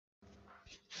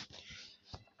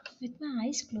With my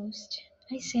eyes closed,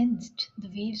 I sensed the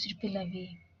waves ripple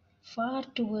away, far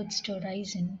towards the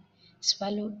horizon,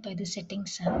 swallowed by the setting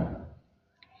sun.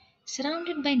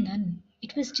 Surrounded by none,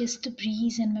 it was just the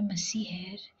breeze and my messy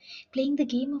hair, playing the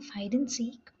game of hide and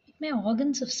seek with my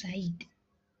organs of sight.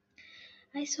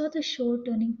 I saw the shore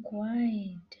turning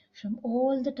quiet from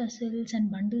all the tussles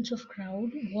and bundles of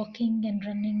crowd walking and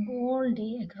running all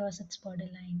day across its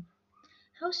borderline.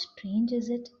 How strange is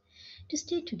it to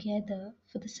stay together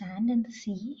for the sand and the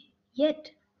sea,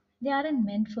 yet they aren't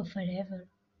meant for forever.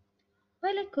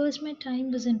 While I cursed my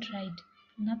time wasn't right,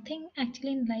 nothing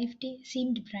actually in life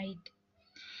seemed bright.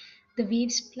 The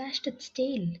waves splashed its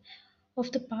tail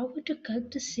of the power to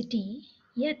gulp the city,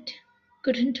 yet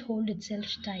couldn't hold itself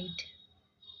tight.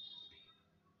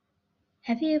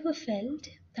 Have you ever felt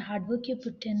the hard work you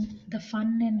put in, the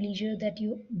fun and leisure that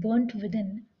you burnt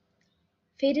within,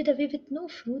 faded away with no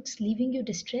fruits, leaving you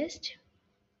distressed?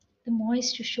 The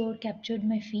moist shore captured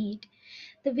my feet,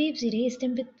 the waves erased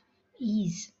them with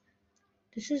ease.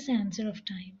 This is the answer of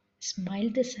time,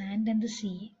 smiled the sand and the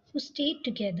sea, who stayed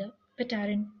together but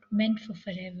aren't meant for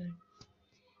forever.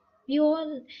 We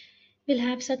all will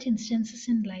have such instances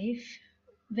in life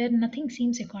where nothing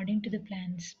seems according to the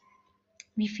plans.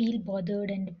 We feel bothered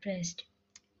and depressed.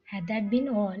 Had that been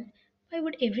all, why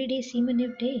would every day seem a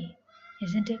new day?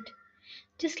 Isn't it?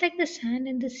 Just like the sand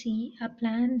and the sea, our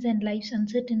plans and life's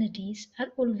uncertainties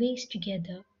are always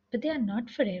together, but they are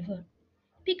not forever.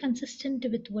 Be consistent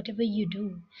with whatever you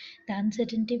do. The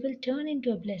uncertainty will turn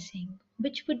into a blessing,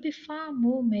 which would be far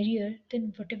more merrier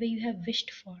than whatever you have wished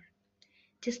for.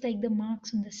 Just like the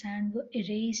marks on the sand were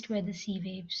erased by the sea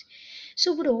waves,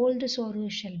 so would all the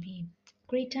sorrows shall be.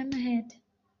 Great time ahead.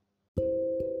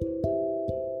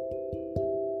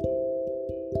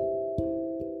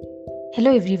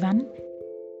 Hello everyone.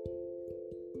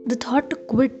 The thought to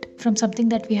quit from something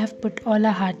that we have put all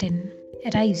our heart in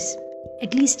arrives,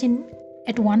 at least in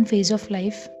at one phase of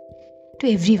life,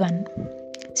 to everyone.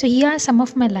 So here are some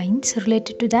of my lines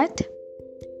related to that.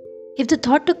 If the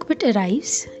thought to quit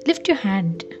arrives, lift your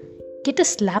hand, get a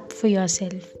slap for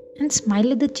yourself, and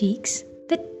smile at the cheeks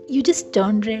that you just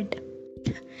turned red.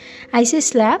 I say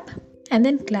slap and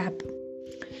then clap.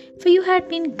 For you had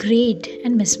been great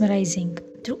and mesmerizing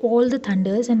through all the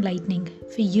thunders and lightning.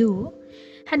 For you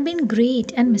had been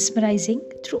great and mesmerizing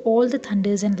through all the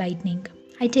thunders and lightning.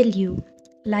 I tell you,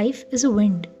 life is a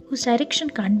wind whose direction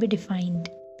can't be defined.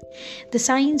 The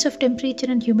science of temperature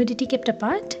and humidity kept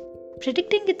apart,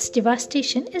 predicting its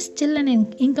devastation is still an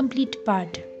incomplete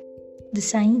part. The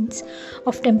science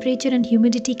of temperature and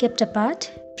humidity kept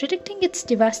apart, predicting its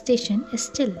devastation is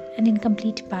still an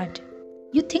incomplete part.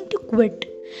 You think to quit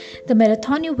the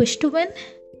marathon you wish to win?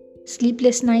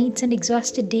 Sleepless nights and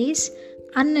exhausted days,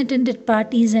 unattended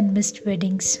parties and missed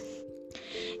weddings.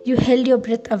 You held your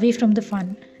breath away from the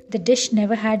fun. The dish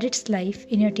never had its life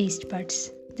in your taste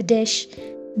buds. The dish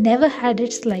never had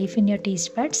its life in your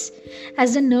taste buds,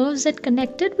 as the nerves that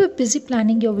connected were busy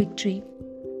planning your victory.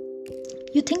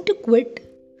 You think to quit.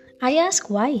 I ask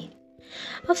why.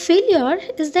 A failure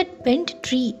is that bent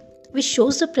tree which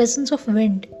shows the presence of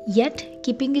wind, yet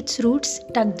keeping its roots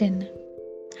tucked in.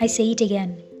 I say it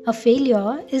again. A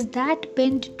failure is that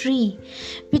bent tree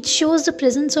which shows the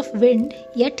presence of wind,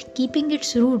 yet keeping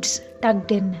its roots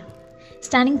tucked in,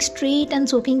 standing straight and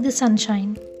soaking the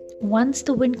sunshine once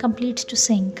the wind completes to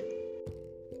sink.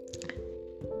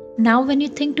 Now, when you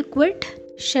think to quit,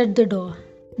 shut the door.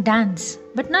 Dance,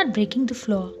 but not breaking the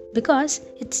floor, because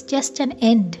it's just an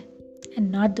end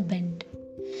and not the bend.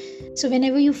 So,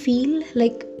 whenever you feel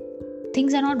like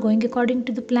things are not going according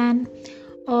to the plan,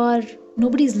 or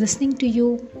nobody is listening to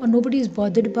you, or nobody is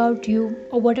bothered about you,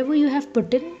 or whatever you have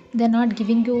put in, they're not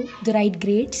giving you the right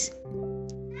grades,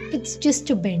 it's just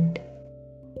a bend.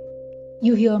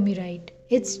 You hear me right.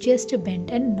 It's just a bend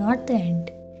and not the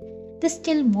end. There's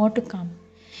still more to come.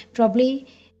 Probably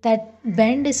that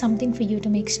bend is something for you to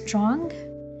make strong,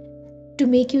 to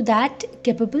make you that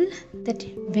capable that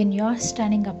when you're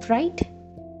standing upright,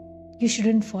 you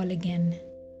shouldn't fall again.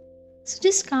 So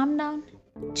just calm down,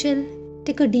 chill,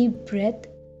 take a deep breath,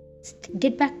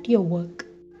 get back to your work.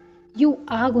 You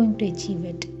are going to achieve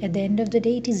it. At the end of the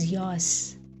day, it is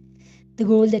yours. The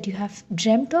goal that you have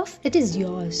dreamt of, it is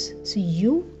yours. So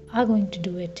you are going to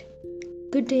do it.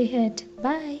 Good day ahead.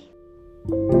 Bye.